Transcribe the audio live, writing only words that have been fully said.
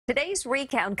Today's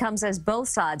recount comes as both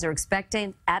sides are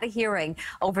expecting at a hearing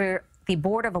over the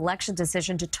Board of Election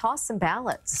decision to toss some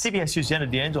ballots. CBS 2's Jenna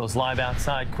DeAngelis live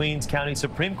outside Queens County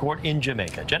Supreme Court in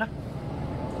Jamaica. Jenna?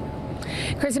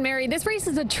 Chris and Mary, this race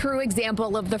is a true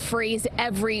example of the phrase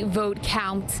every vote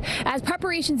counts. As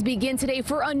preparations begin today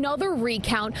for another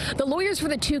recount, the lawyers for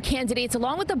the two candidates,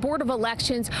 along with the Board of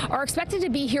Elections, are expected to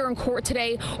be here in court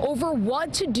today over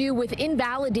what to do with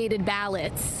invalidated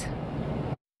ballots.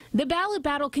 The ballot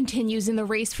battle continues in the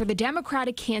race for the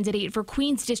Democratic candidate for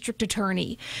Queens District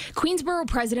Attorney. Queensborough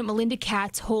President Melinda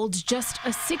Katz holds just a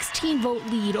 16-vote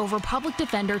lead over public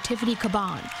defender Tiffany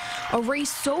Caban. A race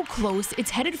so close, it's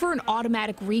headed for an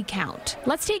automatic recount.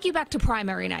 Let's take you back to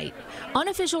primary night.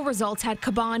 Unofficial results had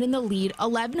Caban in the lead,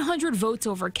 1,100 votes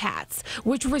over Katz,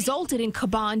 which resulted in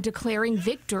Caban declaring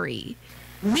victory.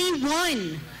 We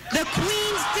won the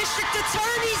Queens District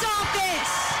Attorney's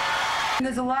Office!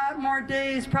 There's a lot more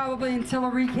days probably until a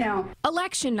recount.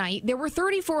 Election night, there were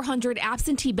 3,400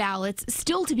 absentee ballots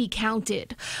still to be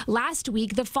counted. Last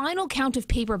week, the final count of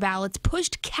paper ballots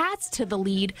pushed Katz to the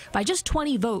lead by just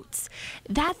 20 votes.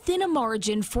 That thin a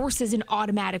margin forces an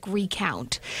automatic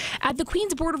recount. At the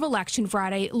Queens Board of Election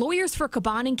Friday, lawyers for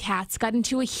Caban and Katz got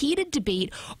into a heated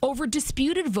debate over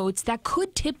disputed votes that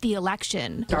could tip the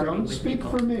election. Don't speak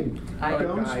for me.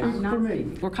 Don't speak for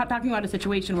me. We're talking about a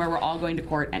situation where we're all going to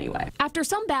court anyway. After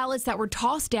some ballots that were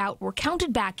tossed out were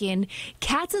counted back in,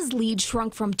 Katz's lead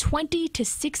shrunk from 20 to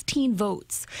 16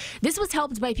 votes. This was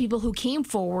helped by people who came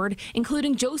forward,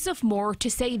 including Joseph Moore, to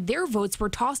say their votes were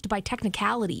tossed by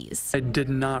technicalities. I did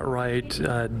not write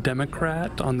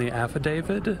Democrat on the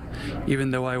affidavit,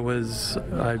 even though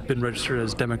I've been registered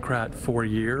as Democrat for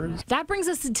years. That brings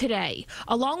us to today.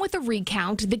 Along with the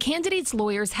recount, the candidates'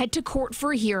 lawyers head to court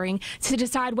for a hearing to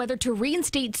decide whether to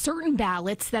reinstate certain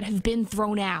ballots that have been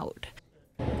thrown out.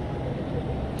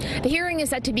 The hearing is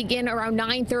set to begin around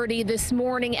 9:30 this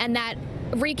morning, and that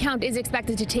recount is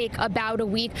expected to take about a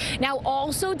week. Now,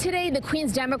 also today, the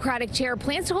Queens Democratic chair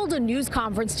plans to hold a news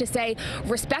conference to say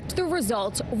respect the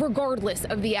results regardless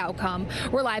of the outcome.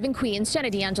 We're live in Queens.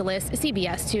 Jenna DeAngelis,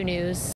 CBS 2 News.